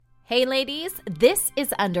Hey ladies, this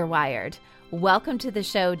is Underwired. Welcome to the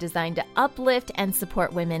show designed to uplift and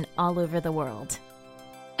support women all over the world.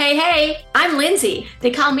 Hey, I'm Lindsay.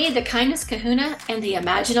 They call me the Kindness Kahuna and the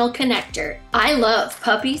Imaginal Connector. I love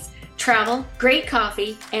puppies, travel, great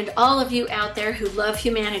coffee, and all of you out there who love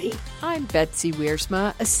humanity. I'm Betsy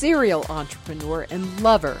Wiersma, a serial entrepreneur and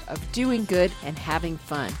lover of doing good and having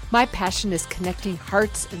fun. My passion is connecting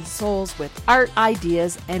hearts and souls with art,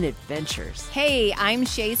 ideas, and adventures. Hey, I'm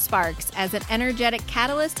Shay Sparks. As an energetic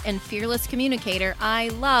catalyst and fearless communicator, I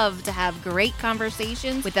love to have great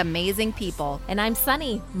conversations with amazing people. And I'm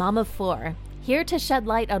Sunny, mom of 4, here to shed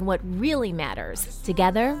light on what really matters.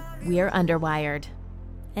 Together, we're Underwired.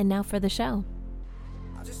 And now for the show.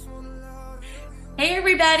 Hey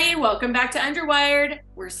everybody, welcome back to Underwired.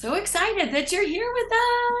 We're so excited that you're here with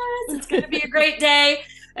us. It's going to be a great day.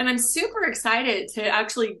 And I'm super excited to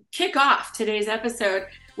actually kick off today's episode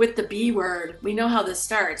with the B word. We know how this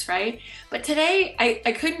starts, right? But today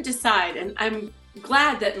I couldn't decide, and I'm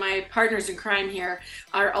glad that my partners in crime here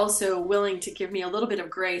are also willing to give me a little bit of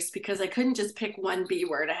grace, because I couldn't just pick one B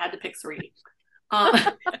word. I had to pick 3.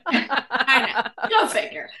 I know, go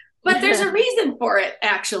figure. But there's a reason for it,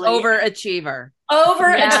 actually. Overachiever.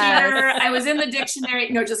 Yes. I was in the dictionary.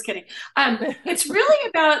 No, just kidding. It's really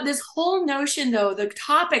about this whole notion, though. The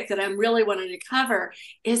topic that I'm really wanting to cover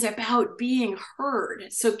is about being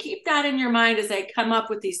heard. So keep that in your mind as I come up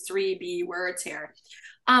with these 3 B words here.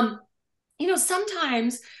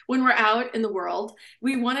 Sometimes when we're out in the world,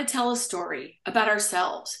 we want to tell a story about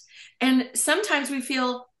ourselves. And sometimes we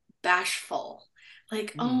feel bashful.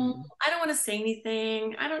 Like, oh, I don't want to say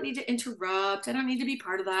anything. I don't need to interrupt. I don't need to be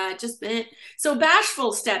part of that. Just so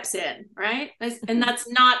Bashful steps in, right? And that is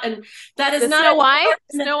not Snow White.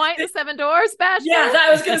 Snow White and the 7 Dwarfs. Bashful. Yeah, I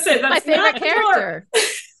was going to say that's my favorite character.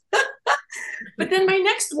 But then my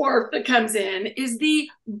next dwarf that comes in is the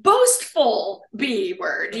boastful B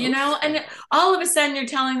word, and all of a sudden you're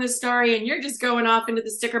telling the story and you're just going off into the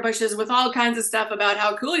sticker bushes with all kinds of stuff about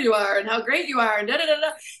how cool you are and how great you are and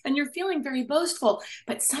and you're feeling very boastful.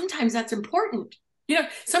 But sometimes that's important.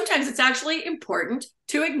 Sometimes it's actually important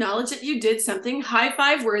to acknowledge that you did something high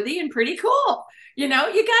five worthy and pretty cool. You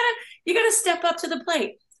gotta step up to the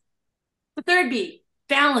plate. The third B,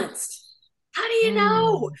 balanced. How do you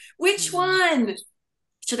know which one?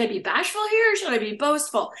 Should I be bashful here or should I be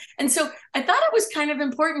boastful? And so I thought it was kind of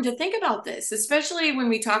important to think about this, especially when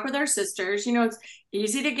we talk with our sisters. It's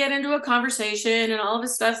easy to get into a conversation and all of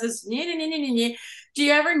this stuff. Do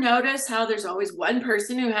you ever notice how there's always one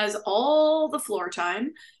person who has all the floor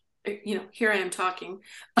time? Here I am talking.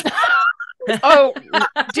 Oh,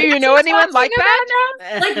 do you know anyone like that?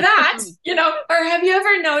 Like that, or have you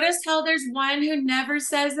ever noticed how there's one who never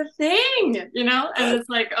says a thing, and it's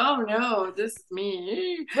like, oh no, this is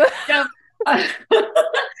me.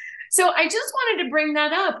 So I just wanted to bring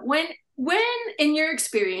that up. When in your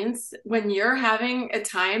experience, when you're having a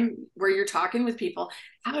time where you're talking with people,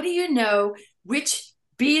 how do you know which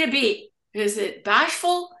B to be? Is it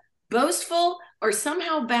bashful, boastful, or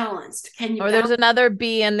somehow balanced? Can you? Or there's another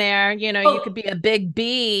B in there. You could be a big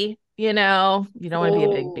B. You don't want to be a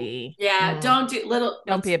big B. Yeah, don't do little.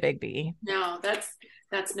 Don't be a big B. No,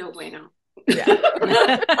 that's no bueno. Yeah,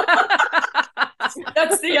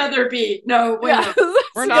 that's the other B. No bueno. Yeah.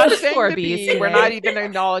 We're not saying the B's. We're not even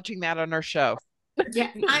acknowledging that on our show. Yeah,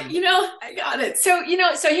 I got it. So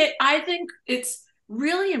I think it's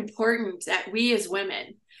really important that we as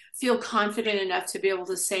women feel confident enough to be able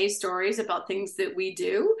to say stories about things that we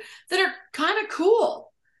do that are kind of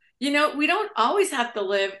cool. We don't always have to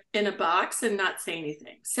live in a box and not say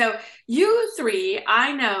anything. So you 3,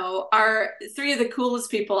 I know, are 3 of the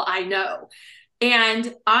coolest people I know.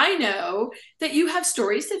 And I know that you have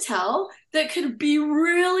stories to tell that could be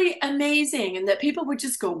really amazing and that people would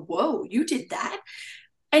just go, whoa, you did that?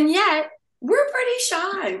 And yet we're pretty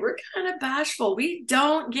shy. We're kind of bashful. We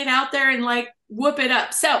don't get out there and whoop it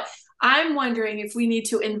up. So I'm wondering if we need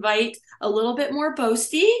to invite a little bit more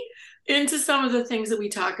boasty into some of the things that we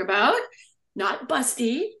talk about. Not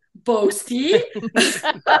busty, boasty.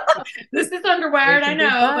 This is Underwired, I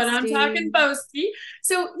know, but I'm talking boasty.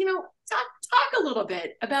 So, talk a little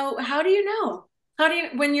bit about how do you know?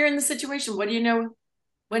 When you're in the situation, what do you know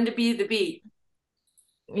when to be the B?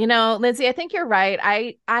 Lindsay, I think you're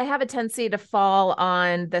right. I have a tendency to fall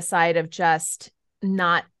on the side of just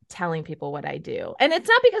not telling people what I do. And it's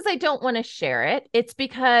not because I don't want to share it. It's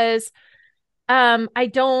because I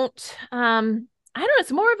don't,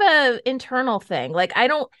 it's more of a internal thing.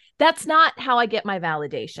 That's not how I get my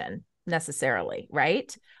validation necessarily.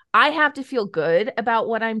 Right. I have to feel good about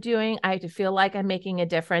what I'm doing. I have to feel like I'm making a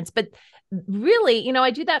difference. But really,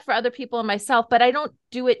 I do that for other people and myself, but I don't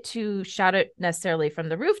do it to shout it necessarily from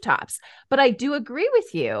the rooftops. But I do agree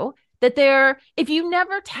with you that if you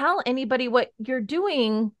never tell anybody what you're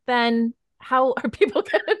doing, then how are people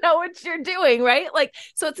going to know what you're doing, right? Like,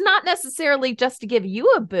 so it's not necessarily just to give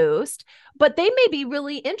you a boost, but they may be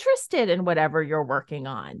really interested in whatever you're working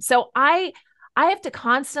on. So I have to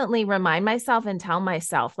constantly remind myself and tell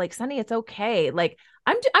myself, like, Sunny, it's okay. Like,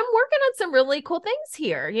 I'm working on some really cool things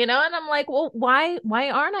here, and I'm like, well, why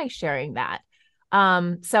aren't I sharing that?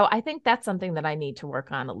 So I think that's something that I need to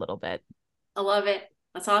work on a little bit. I love it.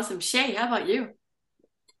 That's awesome. Shay, how about you?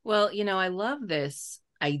 Well, I love this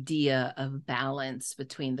idea of balance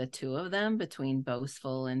between the two of them, between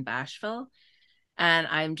Boastful and Bashful. And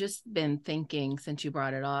I've just been thinking, since you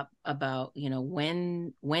brought it up, about,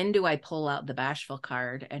 when do I pull out the Bashful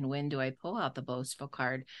card and when do I pull out the Boastful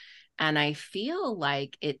card? And I feel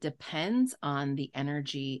like it depends on the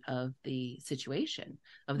energy of the situation,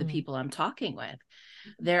 of the people I'm talking with.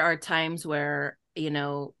 There are times where,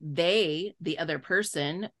 the other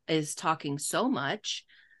person is talking so much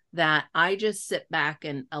that I just sit back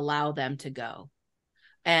and allow them to go.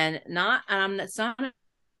 And it's not,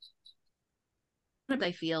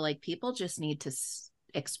 I feel like people just need to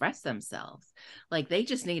express themselves. Like they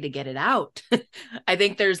just need to get it out. I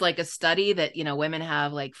think there's like a study that, women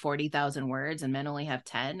have like 40,000 words and men only have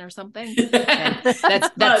 10 or something. And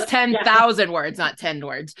that's 10,000 words, not 10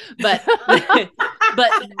 words. But,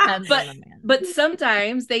 but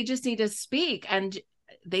sometimes they just need to speak and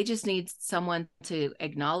they just need someone to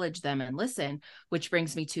acknowledge them and listen, which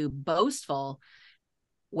brings me to Boastful.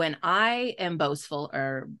 When I am boastful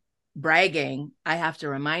or bragging, I have to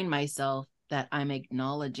remind myself that I'm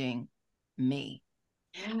acknowledging me.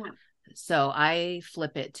 Yeah. So I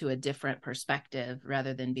flip it to a different perspective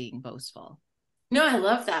rather than being boastful. No, I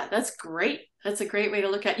love that. That's great. That's a great way to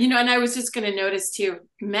look at, and I was just going to notice too,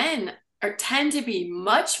 men tend to be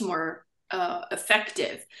much more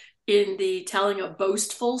effective in the telling a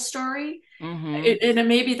boastful story. Mm-hmm. And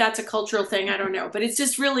maybe that's a cultural thing. I don't know, but it's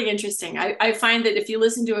just really interesting. I find that if you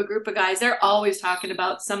listen to a group of guys, they're always talking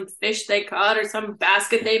about some fish they caught or some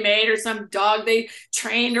basket they made or some dog they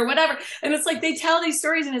trained or whatever. And it's like they tell these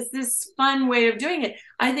stories and it's this fun way of doing it.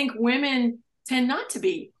 I think women tend not to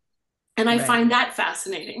be. And I find that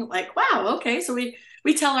fascinating. Like, wow, okay. So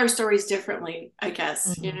we tell our stories differently, I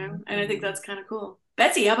guess, and I think that's kind of cool.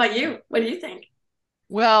 Betsy, how about you? What do you think?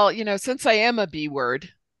 Well, since I am a B word,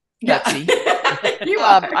 Betsy, you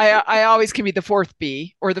are. I always can be the fourth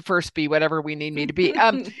B or the first B, whatever we need me to be.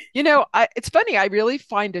 It's funny. I really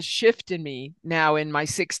find a shift in me now in my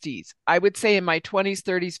 60s. I would say in my 20s,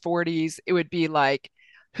 30s, 40s, it would be like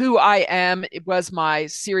who I am. It was my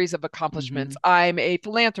series of accomplishments. I'm a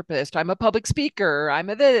philanthropist. I'm a public speaker.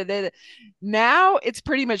 Now it's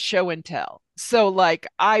pretty much show and tell. So like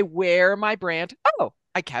I wear my brand. Oh,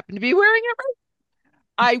 I happen to be wearing it right.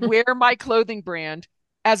 I wear my clothing brand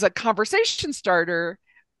as a conversation starter.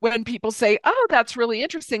 When people say, oh, that's really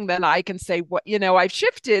interesting, then I can say, what, I've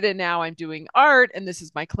shifted and now I'm doing art and this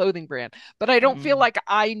is my clothing brand. But I don't feel like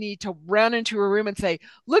I need to run into a room and say,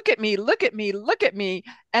 look at me, look at me, look at me.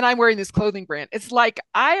 And I'm wearing this clothing brand. It's like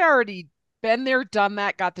I already been there, done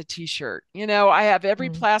that, got the t-shirt. I have every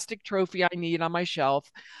plastic trophy I need on my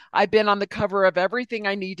shelf. I've been on the cover of everything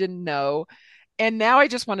I need to know. And now I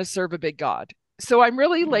just want to serve a big God. So I'm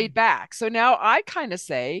really laid back. So now I kind of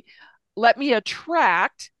say, let me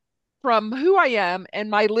attract from who I am and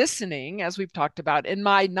my listening, as we've talked about, and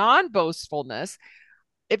my non-boastfulness.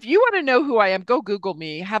 If you want to know who I am, go Google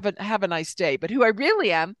me, have a nice day. But who I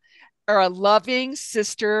really am are a loving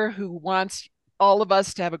sister who wants all of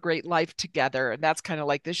us to have a great life together. And that's kind of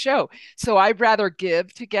like the show. So I'd rather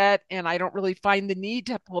give to get, and I don't really find the need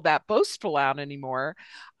to pull that boastful out anymore.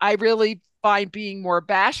 I really find being more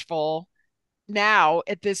bashful now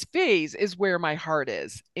at this phase is where my heart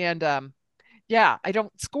is. And I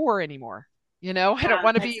don't score anymore. I don't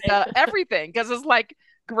want to be the everything because it's like,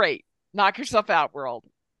 great, knock yourself out, world.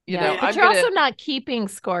 But you're also not keeping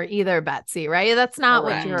score either, Betsy, right? That's not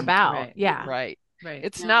what you're about. Right. Yeah. Right.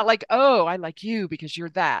 It's not like, oh, I like you because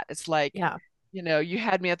you're that. It's like, you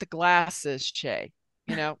had me at the glasses, Shay.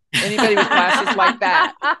 Anybody with glasses like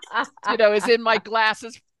that, is in my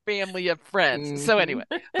glasses family of friends. So anyway,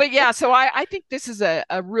 but so I think this is a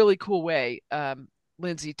really cool way,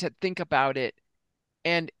 Lindsay, to think about it.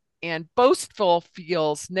 And boastful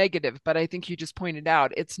feels negative, but I think you just pointed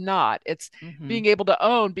out it's not. It's being able to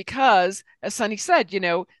own, because as Sunny said,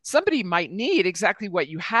 somebody might need exactly what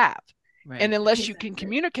you have. Right. And unless you can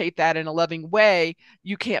communicate that in a loving way,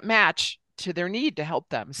 you can't match to their need to help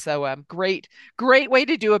them. So great way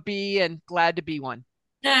to do a B, and glad to be one.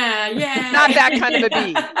 Yeah. Not that kind of a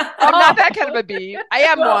bee. I'm not that kind of a bee. I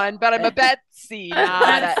am one, but I'm a Betsy,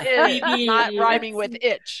 not rhyming with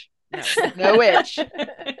itch. No itch.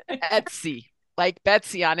 Etsy, like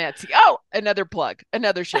Betsy on Etsy. Oh, another plug,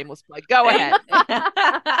 another shameless plug. Go ahead.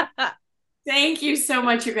 Thank you so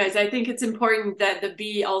much, you guys. I think it's important that the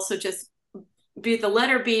B also just be the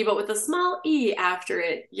letter B, but with a small E after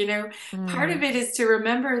it. Part of it is to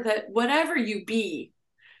remember that whatever you be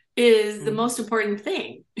is the most important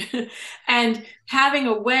thing. And having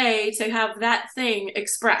a way to have that thing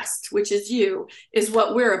expressed, which is you, is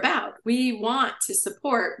what we're about. We want to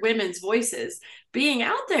support women's voices being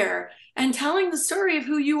out there and telling the story of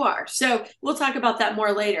who you are. So we'll talk about that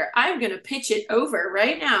more later. I'm going to pitch it over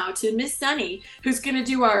right now to Miss Sunny, who's going to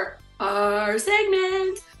do our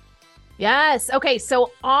segment. Yes. Okay.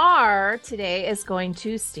 So R today is going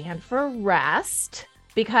to stand for rest,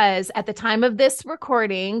 because at the time of this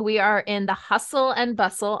recording, we are in the hustle and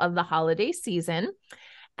bustle of the holiday season.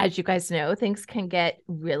 As you guys know, things can get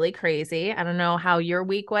really crazy. I don't know how your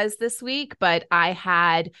week was this week, but I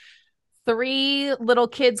had 3 little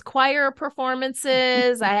kids choir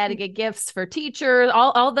performances. I had to get gifts for teachers.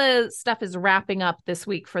 All the stuff is wrapping up this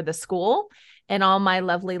week for the school. And all my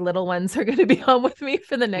lovely little ones are going to be home with me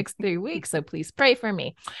for the next 3 weeks. So please pray for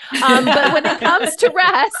me. But when it comes to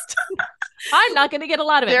rest, I'm not going to get a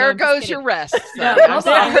lot of it. There goes your rest. I'm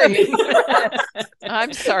sorry.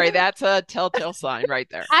 I'm sorry. That's a telltale sign right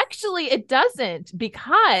there. Actually, it doesn't,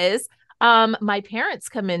 because my parents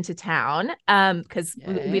come into town because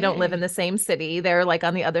we don't live in the same city. They're like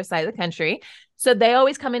on the other side of the country. So they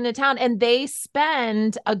always come into town and they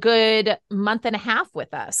spend a good month and a half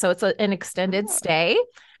with us. So it's an extended stay.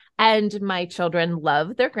 And my children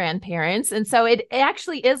love their grandparents. And so it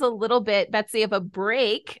actually is a little bit, Betsy, of a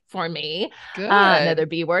break for me. Another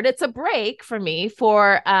B word. It's a break for me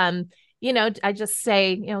for, I just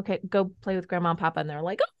say, okay, go play with grandma and papa. And they're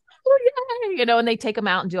like, oh, yay, and they take them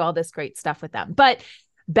out and do all this great stuff with them. But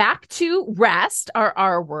back to rest,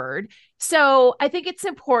 our word. So I think it's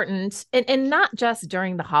important, and not just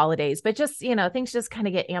during the holidays, but just, things just kind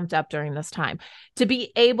of get amped up during this time, to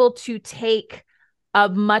be able to take a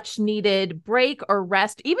much needed break or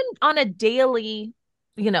rest, even on a daily,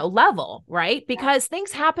 level, right? Because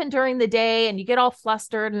things happen during the day and you get all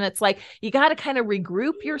flustered, and it's like, you got to kind of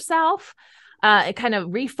regroup yourself, kind of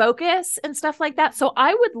refocus and stuff like that. So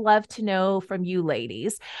I would love to know from you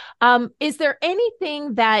ladies, is there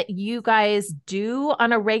anything that you guys do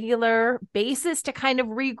on a regular basis to kind of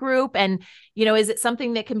regroup? And, is it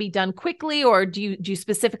something that can be done quickly, or do you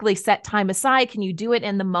specifically set time aside? Can you do it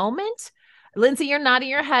in the moment? Lindsay, you're nodding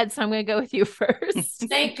your head, so I'm going to go with you first.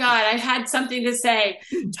 Thank God I had something to say.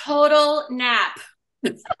 Total nap.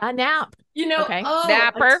 A nap. Okay.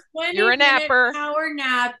 Napper. You're a napper. Power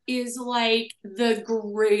nap is like the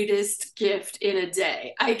greatest gift in a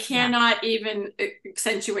day. I cannot even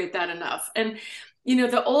accentuate that enough. And,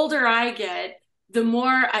 the older I get, the more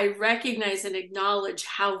I recognize and acknowledge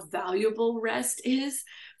how valuable rest is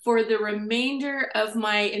for the remainder of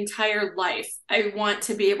my entire life. I want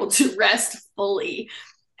to be able to rest fully.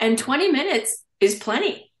 And 20 minutes is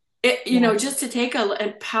plenty. Just to take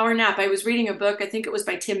a power nap. I was reading a book, I think it was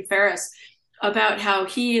by Tim Ferriss, about how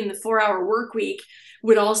he in the 4-hour work week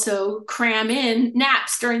would also cram in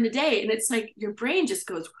naps during the day. And it's like your brain just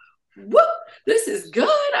goes, whoop, this is good.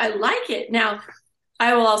 I like it. Now,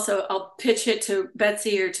 I'll pitch it to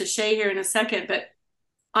Betsy or to Shay here in a second, but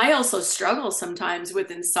I also struggle sometimes with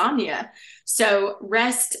insomnia. So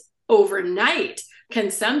rest overnight can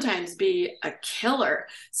sometimes be a killer.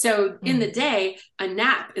 So in the day, a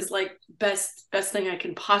nap is like best thing I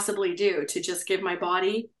can possibly do to just give my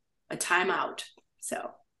body a timeout.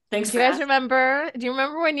 So thanks. Do you guys remember? Do you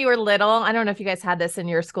remember when you were little? I don't know if you guys had this in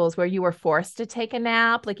your schools where you were forced to take a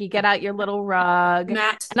nap. Like you get out your little rug.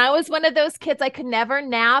 Matt. And I was one of those kids. I could never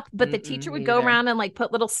nap, but the teacher would go around and like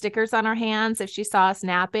put little stickers on our hands if she saw us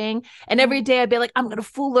napping. And every day I'd be like, I'm going to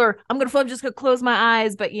fool her. I'm just going to close my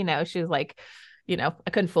eyes. But she was like, I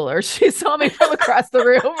couldn't fool her. She saw me from across the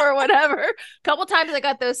room or whatever. A couple times I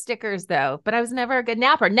got those stickers though, but I was never a good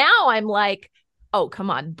napper. Now I'm like, oh, come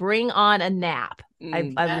on, bring on a nap.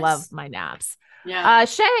 I love my naps. Yeah.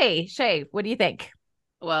 Shay, what do you think?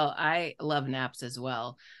 Well, I love naps as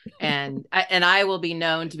well. And I will be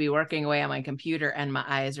known to be working away on my computer and my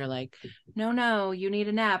eyes are like, no, you need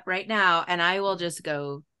a nap right now. And I will just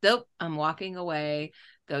go, nope, I'm walking away,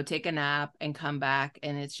 go take a nap and come back.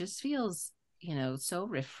 And it just feels, so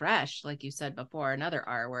refreshed, like you said before, another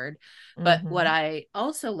R word. But what I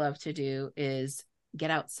also love to do is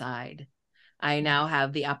get outside. I now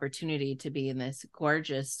have the opportunity to be in this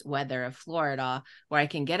gorgeous weather of Florida where I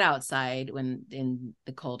can get outside when in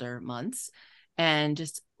the colder months and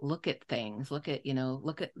just look at things,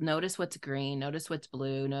 notice what's green, notice what's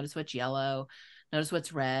blue, notice what's yellow, notice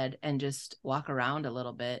what's red, and just walk around a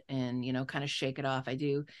little bit and, kind of shake it off. I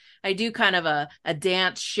do kind of a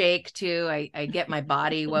dance shake too. I get my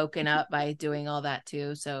body woken up by doing all that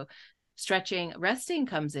too. So stretching, resting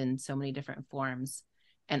comes in so many different forms.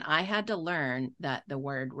 And I had to learn that the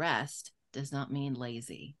word rest does not mean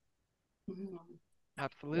lazy.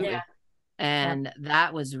 Absolutely. Yeah. And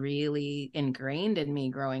that was really ingrained in me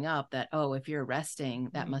growing up that, if you're resting,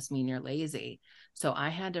 that must mean you're lazy. So I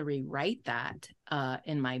had to rewrite that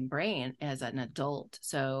in my brain as an adult.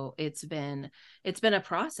 So it's been a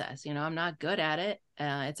process. I'm not good at it.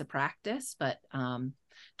 It's a practice, but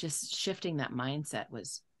just shifting that mindset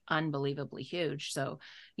was unbelievably huge. So,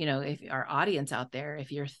 if our audience out there,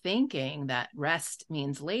 if you're thinking that rest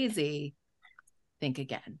means lazy, think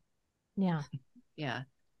again. Yeah. Yeah.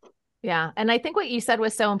 Yeah. And I think what you said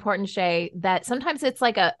was so important, Shay, that sometimes it's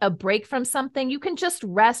like a break from something. You can just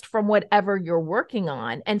rest from whatever you're working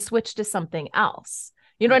on and switch to something else.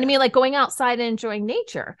 You know what I mean? Like going outside and enjoying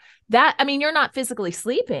nature. You're not physically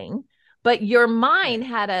sleeping, but your mind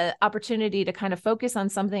had an opportunity to kind of focus on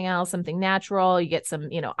something else, something natural. You get some,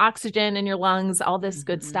 oxygen in your lungs, all this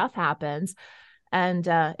good stuff happens. And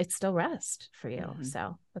it's still rest for you.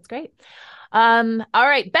 So that's great. All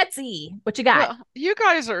right, Betsy, what you got? Well, you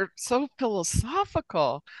guys are so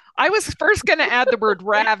philosophical. I was first going to add the word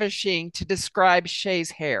ravishing to describe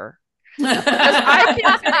Shay's hair. Because I've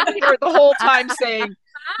been sitting here the whole time saying,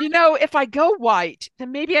 if I go white,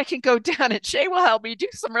 then maybe I can go down and Shay will help me do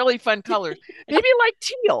some really fun colors. Maybe like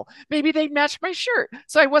teal. Maybe they'd match my shirt.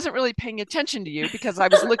 So I wasn't really paying attention to you because I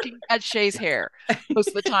was looking at Shay's hair most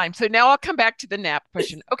of the time. So now I'll come back to the nap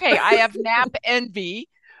question. Okay, I have nap envy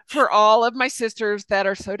for all of my sisters that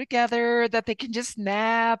are so together that they can just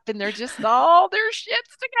nap and they're just all their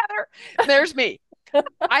shits together. And there's me.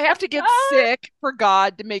 I have to get sick for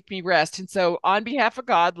God to make me rest. And so on behalf of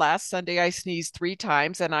God, last Sunday, I sneezed 3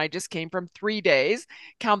 times and I just came from 3 days,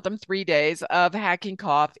 count them 3 days of hacking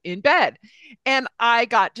cough in bed. And I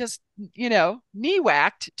got just, knee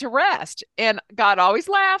whacked to rest. And God always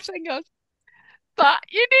laughs and goes, thought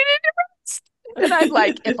you needed to rest. And I'm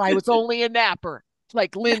like, if I was only a napper,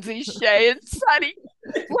 like Lindsay, Shay, and Sunny,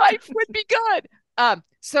 life would be good.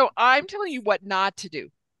 So I'm telling you what not to do.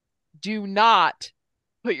 Do not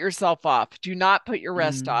put yourself off. Do not put your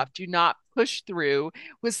rest off. Do not push through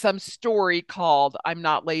with some story called I'm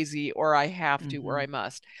not lazy or I have to or I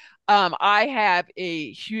must. I have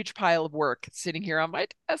a huge pile of work sitting here on my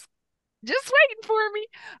desk just waiting for me.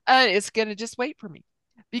 It's going to just wait for me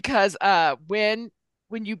because when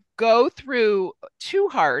you go through too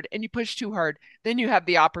hard and you push too hard, then you have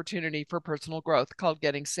the opportunity for personal growth called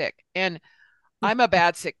getting sick. And I'm a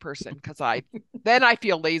bad sick person because then I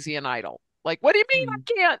feel lazy and idle. Like, what do you mean I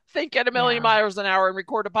can't think at a million miles an hour and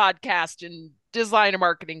record a podcast and design a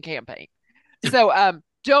marketing campaign? So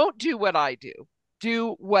don't do what I do.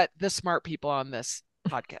 Do what the smart people on this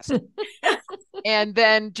podcast do. And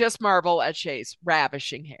then just marvel at Shay's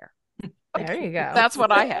ravishing hair. Okay, there you go. That's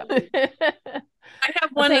what I have. I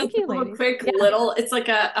have one little, it's like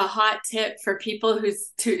a hot tip for people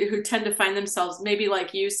who tend to find themselves maybe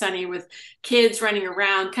like you, Sunny, with kids running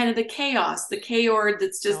around, kind of the chaos, the chaos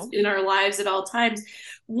that's just in our lives at all times.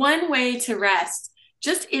 One way to rest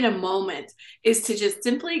just in a moment is to just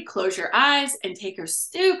simply close your eyes and take a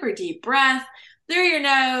super deep breath through your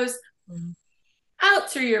nose,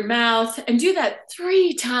 out through your mouth, and do that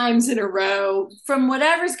 3 times in a row from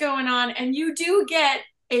whatever's going on. And you do get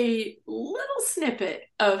a little snippet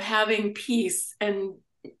of having peace and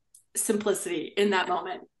simplicity in that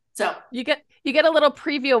moment. So you get a little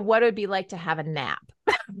preview of what it would be like to have a nap.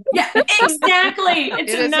 Yeah, exactly.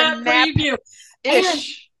 It's a nap preview. And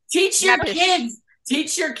teach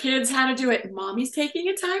your kids how to do it. Mommy's taking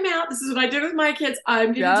a time out. This is what I did with my kids.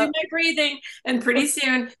 I'm going to do my breathing, and pretty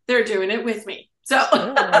soon they're doing it with me. So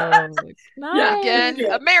nice. Again,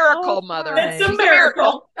 a miracle, mother. It's a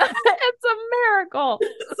miracle. It's a miracle.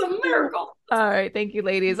 It's a miracle. All right, thank you,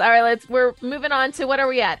 ladies. All right, we're moving on to, what are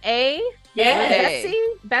we at? A? Yeah.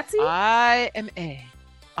 Betsy? I am A.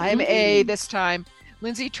 I am A this time.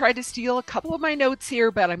 Lindsay tried to steal a couple of my notes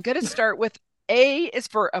here, but I'm going to start with A is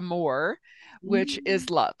for amour, which is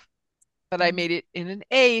love. But I made it in an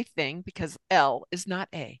A thing because L is not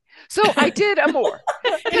A. So I did amour.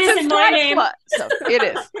 It is in my name. So it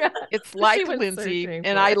is. It's like Lindsay,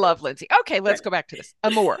 and I love Lindsay. Okay, let's go back to this.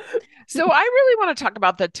 Amour. So I really want to talk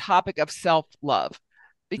about the topic of self-love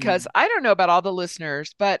because I don't know about all the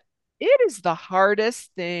listeners, but it is the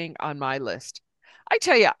hardest thing on my list. I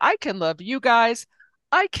tell you, I can love you guys.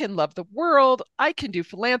 I can love the world. I can do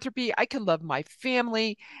philanthropy. I can love my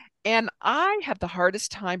family. And I have the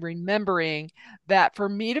hardest time remembering that for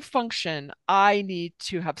me to function, I need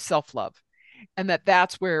to have self love, and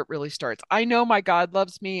that's where it really starts. I know my God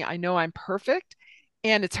loves me. I know I'm perfect.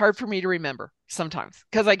 And it's hard for me to remember sometimes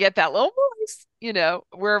because I get that little voice,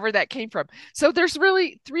 wherever that came from. So there's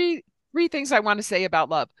really three things I want to say about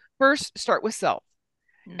love. First, start with self.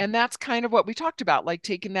 And that's kind of what we talked about, like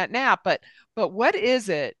taking that nap. But what is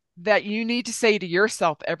it that you need to say to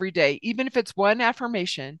yourself every day, even if it's one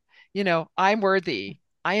affirmation, I'm worthy,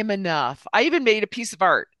 I am enough. I even made a piece of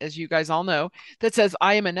art, as you guys all know, that says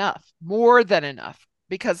I am enough, more than enough,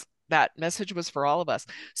 because that message was for all of us.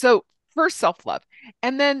 So first, self-love.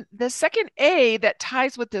 And then the second A that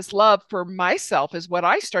ties with this love for myself is what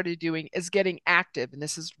I started doing is getting active. And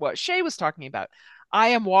this is what Shay was talking about. I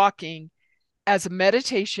am walking as a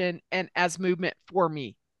meditation and as movement for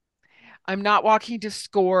me. I'm not walking to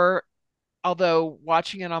score, although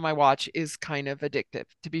watching it on my watch is kind of addictive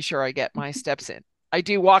to be sure I get my steps in. I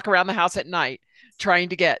do walk around the house at night trying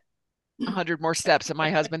to get 100 more steps, and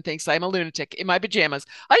my husband thinks I'm a lunatic in my pajamas.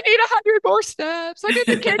 I need 100 more steps. I'm in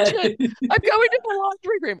the kitchen. I'm going to the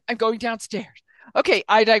laundry room. I'm going downstairs. Okay,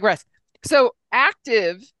 I digress. So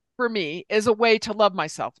active for me is a way to love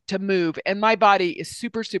myself, to move, and my body is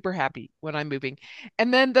super, super happy when I'm moving.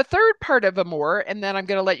 And then the third part of Amore, and then I'm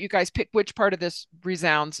going to let you guys pick which part of this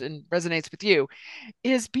resounds and resonates with you,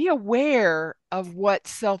 is be aware of what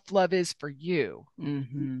self-love is for you,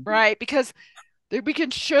 right? Because we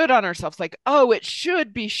can should on ourselves like, oh, it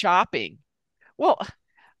should be shopping. Well,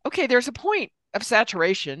 okay, there's a point of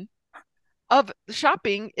saturation of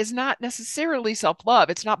shopping is not necessarily self-love.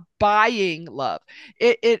 It's not buying love.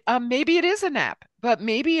 Maybe it is a nap, but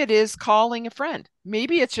maybe it is calling a friend.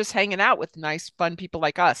 Maybe it's just hanging out with nice, fun people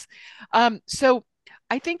like us. So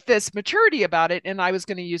I think this maturity about it, and I was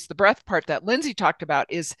going to use the breath part that Lindsay talked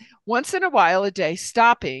about, is once in a while a day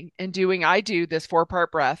stopping and doing, I do this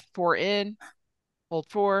 4-part breath, 4 in, hold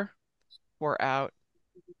 4, 4 out,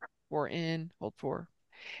 4 in, hold 4.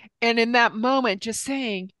 And in that moment, just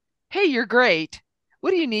saying, hey, you're great.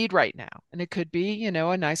 What do you need right now? And it could be, a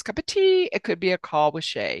nice cup of tea. It could be a call with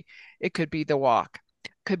Shay. It could be the walk.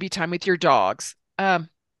 It could be time with your dogs.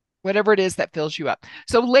 Whatever it is that fills you up.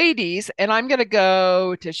 So ladies, and I'm going to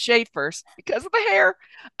go to Shay first because of the hair.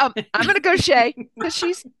 I'm going to go Shay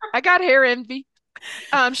because I got hair envy.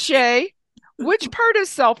 Shay, which part of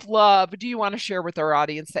self-love do you want to share with our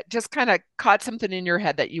audience that just kind of caught something in your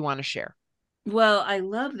head that you want to share? Well, I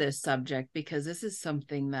love this subject because this is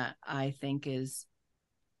something that I think is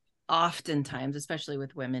oftentimes, especially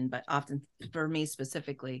with women, but often for me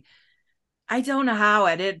specifically, I don't know how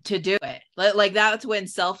I did to do it. Like that's when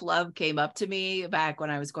self-love came up to me back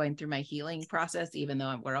when I was going through my healing process, even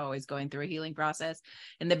though we're always going through a healing process.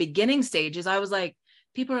 In the beginning stages, I was like,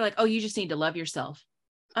 people are like, oh, you just need to love yourself.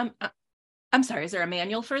 I'm sorry, is there a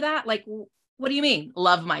manual for that? Like, what do you mean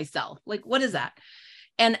love myself? Like, what is that?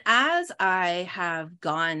 And as I have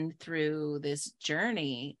gone through this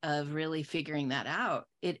journey of really figuring that out,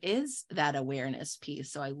 it is that awareness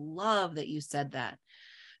piece. So I love that you said that.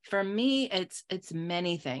 For me, it's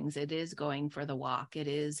many things. It is going for the walk. It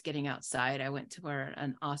is getting outside. I went to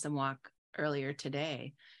an awesome walk earlier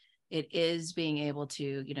today. It is being able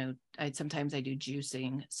to, sometimes I do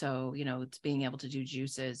juicing. So, it's being able to do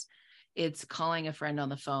juices. It's calling a friend on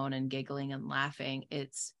the phone and giggling and laughing.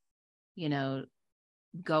 It's,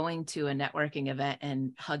 going to a networking event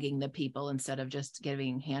and hugging the people instead of just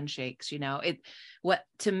giving handshakes.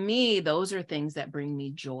 To me, those are things that bring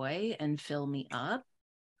me joy and fill me up.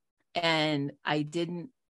 And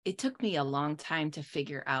it took me a long time to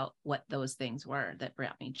figure out what those things were that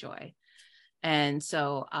brought me joy. And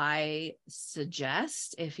so I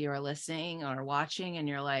suggest, if you're listening or watching and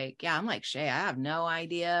you're like, yeah, I'm like Shay, I have no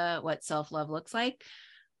idea what self-love looks like,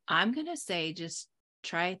 I'm going to say, just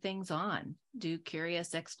try things on, do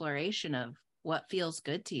curious exploration of what feels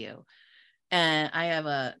good to you. And I have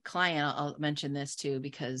a client, I'll mention this too,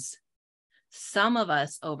 because some of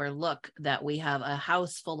us overlook that we have a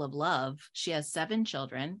house full of love. She has 7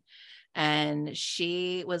 children. And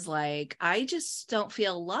she was like, I just don't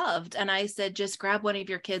feel loved. And I said, just grab one of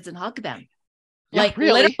your kids and hug them. Yeah, like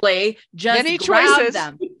really? Literally just Many grab choices.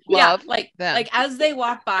 them. Love them. them. As they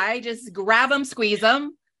walk by, just grab them, squeeze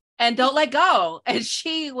them, and don't let go. And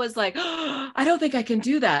she was like, oh, I don't think I can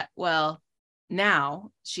do that. Well,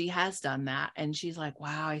 now she has done that. And she's like,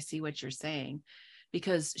 wow, I see what you're saying.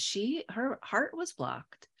 Because her heart was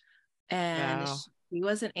blocked. And Wow. he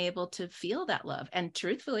wasn't able to feel that love. And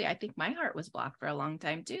truthfully, I think my heart was blocked for a long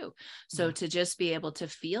time too. So to just be able to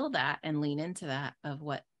feel that and lean into that of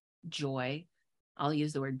what joy, I'll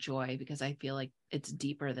use the word joy because I feel like it's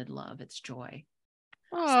deeper than love. It's joy.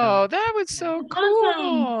 Oh, So, that was so Awesome.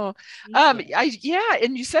 cool.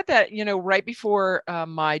 And you said that, right before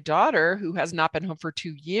my daughter, who has not been home for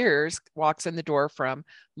 2 years, walks in the door from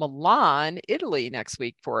Milan, Italy next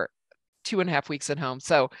week for 2.5 weeks at home.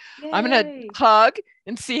 So I'm going to hug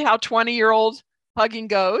and see how 20-year-old hugging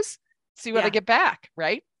goes, see what I get back.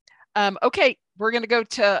 Right. Okay. We're going to go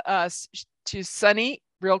to Sunny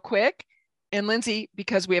real quick and Lindsay,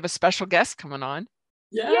 because we have a special guest coming on.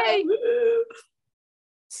 Yay.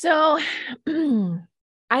 So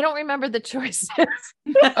I don't remember the choices.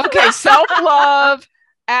 Okay. Self-love,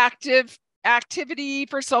 activity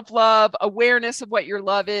for self-love, awareness of what your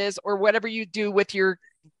love is, or whatever you do with your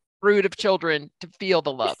brood of children to feel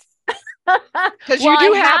the love. Because you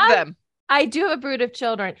do have them. I do have a brood of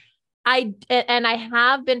children. I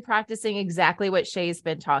have been practicing exactly what Shay's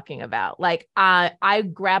been talking about. Like I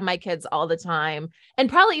grab my kids all the time, and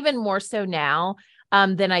probably even more so now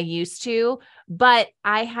than I used to. But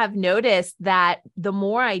I have noticed that the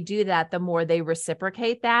more I do that, the more they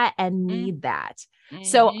reciprocate that and need that.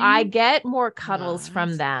 So I get more cuddles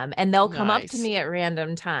from them, and they'll come up to me at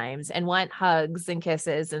random times and want hugs and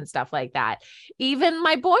kisses and stuff like that. Even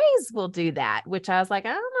my boys will do that, which I was like,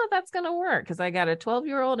 I don't know if that's going to work because I got a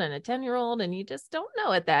 12-year-old and a 10-year-old, and you just don't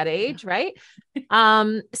know at that age. Right.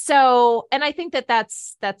 So, and I think that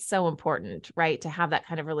that's so important, right? To have that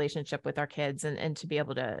kind of relationship with our kids and to be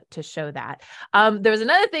able to show that. There was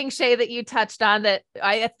another thing, Shay, that you touched on that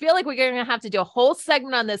I feel like we're going to have to do a whole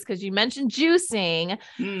segment on this because you mentioned juicing.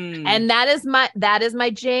 And that is my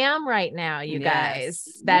jam right now, you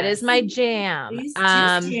guys. That is my jam.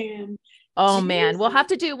 Oh man, we'll have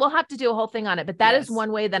to do a whole thing on it, but that is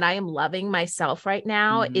one way that I am loving myself right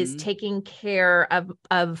now is taking care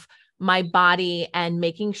of my body and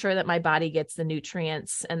making sure that my body gets the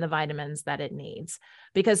nutrients and the vitamins that it needs,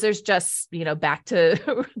 because there's just, back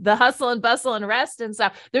to the hustle and bustle and rest and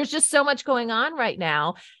stuff. There's just so much going on right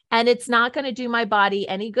now, and it's not going to do my body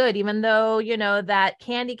any good, even though, that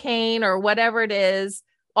candy cane or whatever it is,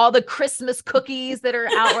 all the Christmas cookies that are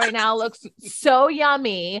out right now looks so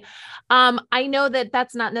yummy. I know that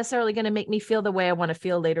that's not necessarily going to make me feel the way I want to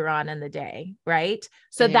feel later on in the day. Right.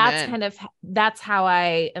 So Amen. that's how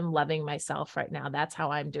I am loving myself right now. That's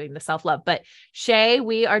how I'm doing the self-love. But Shay,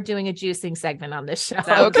 we are doing a juicing segment on this show.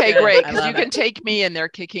 Okay, great. Because you can take me in there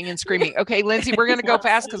kicking and screaming. Okay, Lindsay, we're going to go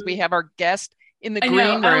fast because we have our guest in the green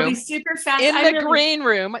room. I'll be super fast. Green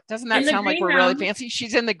room. Doesn't that sound like we're really fancy?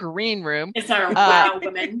 She's in the green room. It's our wow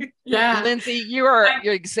woman. Yeah. Lindsay, you are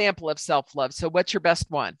your example of self-love. So what's your best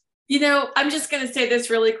one? I'm just going to say this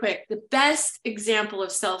really quick. The best example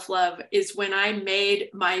of self-love is when I made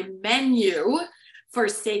my menu for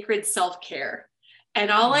sacred self-care. And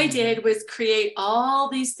all I did was create all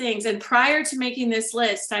these things. And prior to making this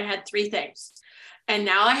list, I had 3 things. And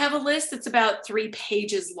now I have a list that's about 3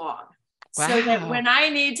 pages long. Wow. So that when I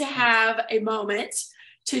need to have a moment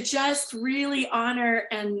to just really honor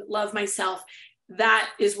and love myself, that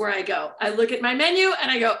is where I go. I look at my menu and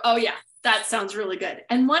I go, oh yeah, that sounds really good.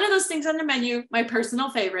 And one of those things on the menu, my personal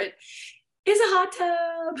favorite, is a hot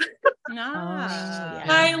tub.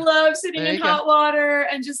 I love sitting in hot water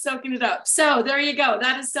and just soaking it up. So there you go.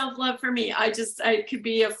 That is self-love for me. I could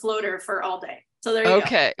be a floater for all day. So there you go.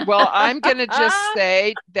 Okay. Well, I'm going to just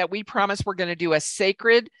say that we promise we're going to do a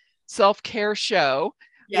sacred self-care show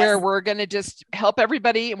where we're going to just help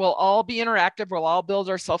everybody. We'll all be interactive. We'll all build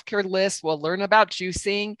our self-care list. We'll learn about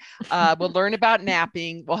juicing. We'll learn about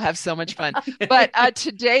napping. We'll have so much fun. But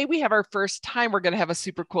today we have our first time. We're going to have a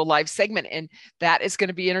super cool live segment, and that is going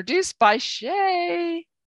to be introduced by Shay.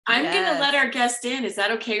 I'm going to let our guest in. Is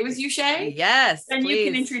that okay with you, Shay? Yes. Then you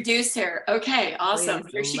can introduce her. Okay, awesome.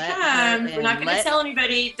 Here she comes. We're not going to tell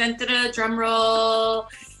anybody. Dun, dun, dun, drum roll.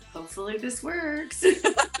 Hopefully this works.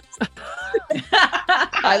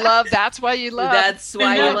 I love, that's why you love. That's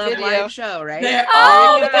why you love live show, right? There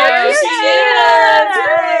she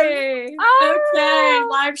is. Okay,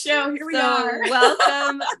 live show. Here we are.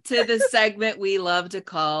 Welcome to the segment we love to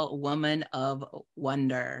call Woman of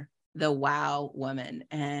Wonder, the Wow Woman.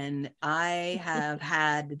 And I have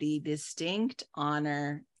had the distinct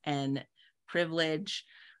honor and privilege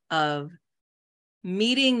of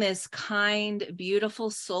meeting this kind,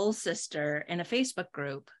 beautiful soul sister in a Facebook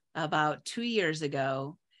group about 2 years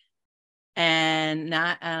ago. And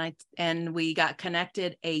we got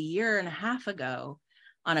connected a year and a half ago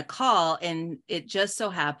on a call. And it just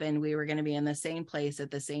so happened we were going to be in the same place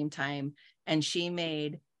at the same time. And she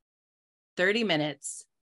made 30 minutes,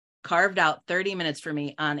 carved out 30 minutes for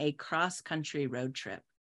me on a cross-country road trip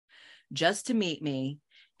just to meet me,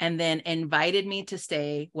 and then invited me to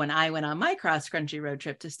stay when I went on my cross-country road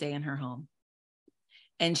trip to stay in her home.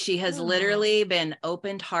 And she has literally been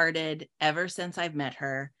open-hearted ever since I've met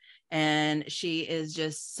her. And she is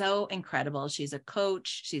just so incredible. She's a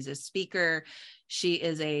coach. She's a speaker. She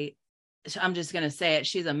is I'm just going to say it.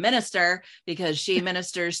 She's a minister because she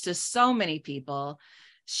ministers to so many people.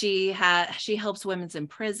 She helps women in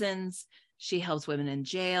prisons. She helps women in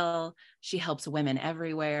jail. She helps women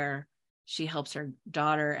everywhere. She helps her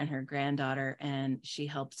daughter and her granddaughter. And she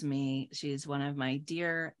helps me. She's one of my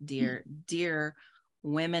dear, dear, dear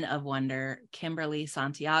women of wonder. Kimberly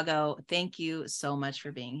Santiago, thank you so much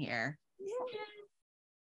for being here.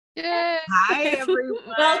 Yay. Hi, everyone.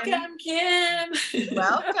 Welcome, Kim.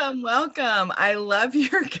 Welcome. I love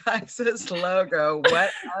your guys' logo. What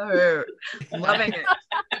a hoot. Loving it.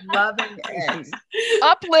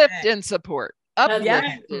 Uplift and support. Uplift.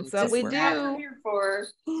 Yeah, and that's what we support. That's what do. we're here for.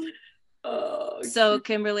 Oh, So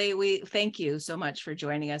Kimberly, we thank you so much for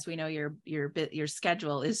joining us. We know your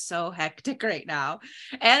schedule is so hectic right now.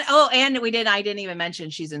 And I didn't even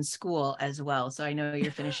mention she's in school as well. So I know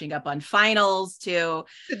you're finishing up on finals too.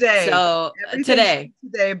 Today. So Today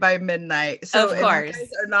by midnight. So of course.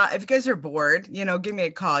 if you guys are bored, give me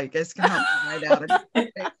a call. You guys can help me write out a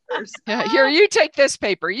papers. Yeah, here, you take this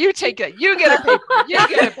paper. You take it. You get a paper. You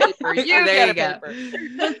get a paper. You There get a you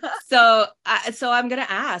paper. So I'm going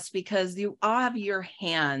to ask, because you all have your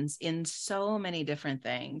hands in so many different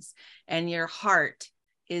things, and your heart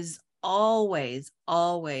is always,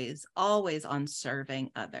 always, always on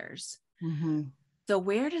serving others. Mm-hmm. So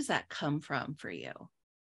where does that come from for you?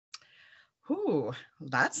 Ooh,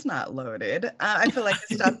 that's not loaded. I feel like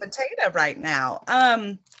a stuffed potato right now.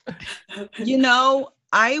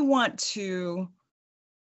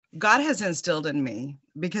 God has instilled in me,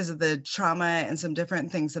 because of the trauma and some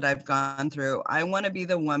different things that I've gone through. I want to be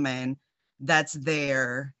the woman that's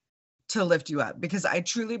there to lift you up, because I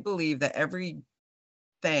truly believe that everything,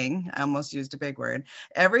 I almost used a big word,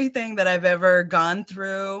 everything that I've ever gone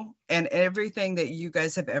through and everything that you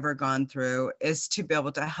guys have ever gone through is to be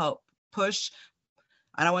able to help push.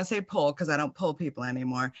 I don't want to say pull, because I don't pull people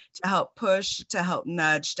anymore, to help push, to help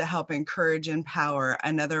nudge, to help encourage, empower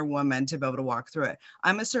another woman to be able to walk through it.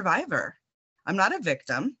 I'm a survivor. I'm not a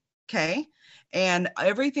victim. Okay. And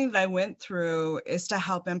everything that I went through is to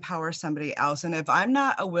help empower somebody else. And if I'm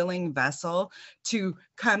not a willing vessel to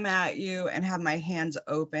come at you and have my hands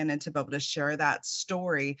open and to be able to share that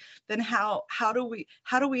story, then how do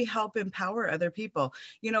we help empower other people?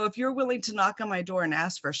 If you're willing to knock on my door and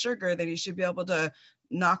ask for sugar, then you should be able to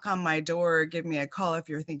knock on my door or give me a call if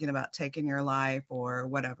you're thinking about taking your life or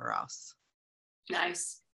whatever else.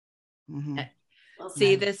 nice. Mm-hmm. Well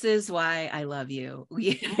See, said. this is why I love you,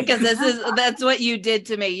 because that's what you did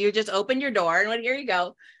to me. You just opened your door and went, here you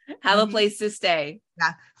go, have a place to stay.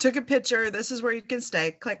 Yeah. Took a picture. This is where you can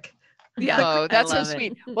stay. Click. Yeah. Oh, that's so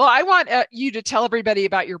sweet. Well, I want you to tell everybody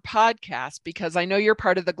about your podcast, because I know you're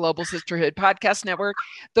part of the Global Sisterhood Podcast Network.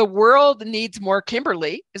 The world needs more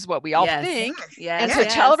Kimberly, is what we all think. Yes. And so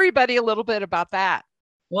tell everybody a little bit about that.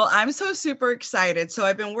 Well, I'm so super excited. So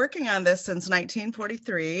I've been working on this since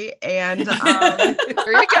 1943, and There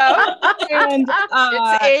you go. and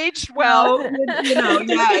It's aged well.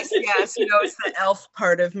 Yes, it's the elf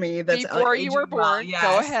part of me that's Before you were aging well. born.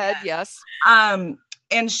 Go ahead. Yes.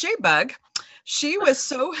 And Shaybug, she was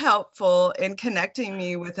so helpful in connecting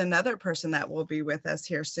me with another person that will be with us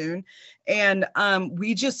here soon. And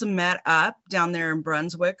we just met up down there in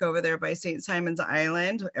Brunswick, over there by St. Simon's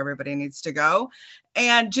Island. Everybody needs to go.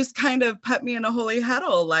 And just kind of put me in a holy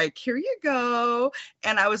huddle, like, here you go.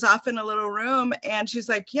 And I was off in a little room, and she's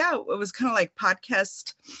like, yeah, it was kind of like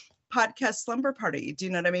podcast slumber party. Do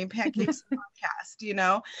you know what I mean? Pancakes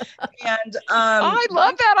podcast, and I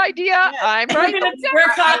love that idea. Yes. I'm right.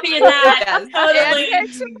 We're copying that. Totally.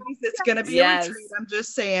 It's going to be a retreat. I'm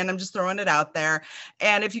just saying, I'm just throwing it out there.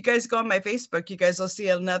 And if you guys go on my Facebook, you guys will see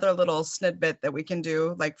another little snippet that we can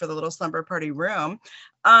do, like for the little slumber party room.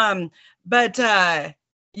 But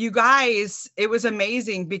you guys, it was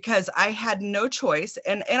amazing, because I had no choice.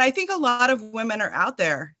 And I think a lot of women are out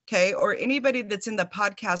there, okay, or anybody that's in the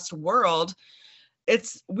podcast world,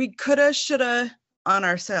 we coulda, shoulda on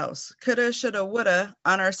ourselves, coulda, shoulda, woulda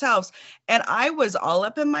on ourselves. And I was all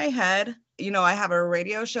up in my head. I have a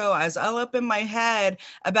radio show. I was all up in my head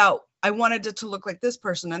about, I wanted it to look like this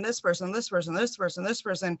person and this person, this person, this person, this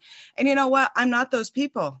person. And you know what? I'm not those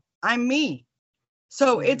people. I'm me.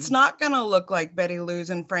 So it's not going to look like Betty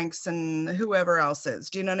Lou's and Frank's and whoever else is.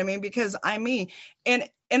 Do you know what I mean? Because I'm me.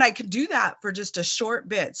 And I could do that for just a short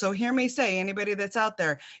bit. So hear me say, anybody that's out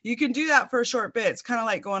there, you can do that for a short bit. It's kind of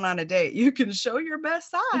like going on a date. You can show your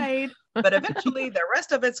best side, but eventually the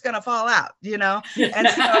rest of it's going to fall out, And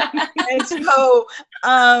so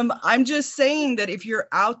I'm just saying that if you're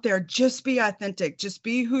out there, just be authentic, just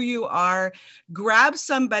be who you are. Grab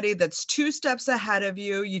somebody that's 2 steps ahead of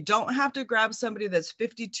you. You don't have to grab somebody that's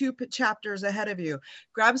 52 chapters ahead of you.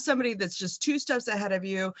 Grab somebody that's just 2 steps ahead of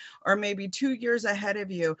you, or maybe 2 years ahead of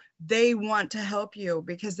you. They want to help you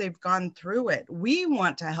because they've gone through it. We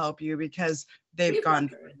want to help you because they've gone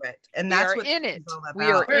through it. And that's what in it. All about. We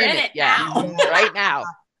are in it now, right now.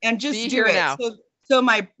 And just do it. Now. So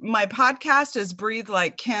my podcast is Breathe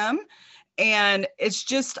Like Kim. And it's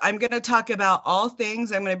just, I'm going to talk about all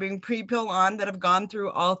things. I'm going to bring people on that have gone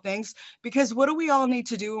through all things, because what do we all need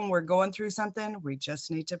to do when we're going through something? We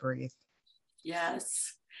just need to breathe.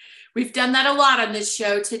 Yes. We've done that a lot on this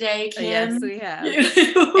show today, Kim. Yes, we have.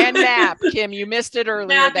 And nap, Kim. You missed it earlier.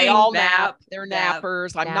 Napping. They all nap. They're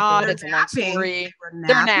nappers. I'm not. It's a long story.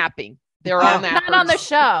 They're napping. They're all nappers. Not on the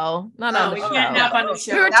show. Not on the show. We can't nap on the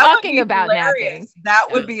show. We were talking about napping. That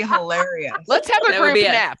would be hilarious. Let's have a group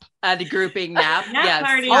nap. A grouping nap. Yes.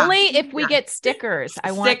 Party. Only if we get stickers.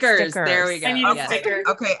 I want stickers. There we go. I need a sticker.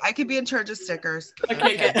 Okay, I could be in charge of stickers.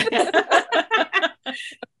 Okay, good.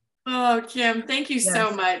 Oh, Kim, thank you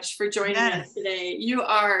so much for joining us today. You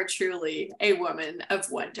are truly a woman of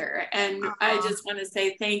wonder. And I just want to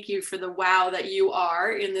say thank you for the wow that you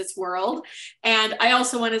are in this world. And I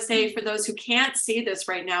also want to say, for those who can't see this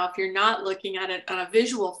right now, if you're not looking at it on a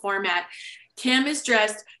visual format, Kim is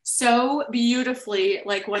dressed so beautifully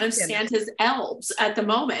like one of Santa's elves at the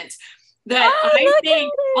moment. That I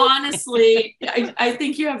think, honestly, I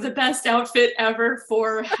think you have the best outfit ever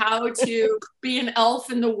for how to be an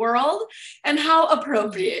elf in the world, and how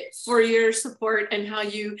appropriate for your support and how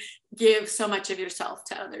you give so much of yourself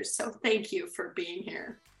to others. So thank you for being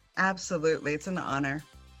here. Absolutely. It's an honor.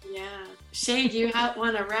 Yeah. Shay, do you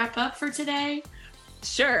want to wrap up for today?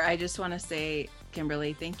 Sure. I just want to say,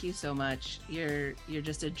 Kimberly, thank you so much. You're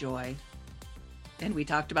just a joy. And we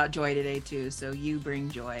talked about joy today too. So you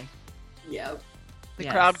bring joy. Yep. The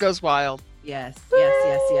crowd goes wild. Yes.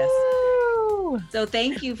 So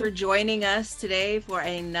thank you for joining us today for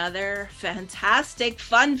another fantastic,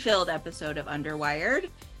 fun-filled episode of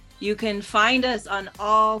Underwired. You can find us on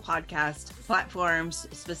all podcast platforms,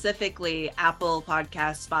 specifically Apple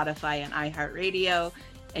Podcasts, Spotify, and iHeartRadio.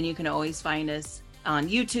 And you can always find us on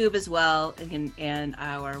YouTube as well. And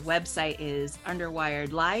our website is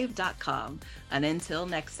underwiredlive.com. And until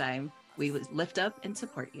next time, we lift up and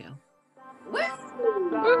support you. I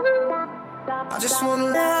just wanna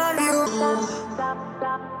love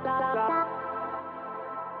you.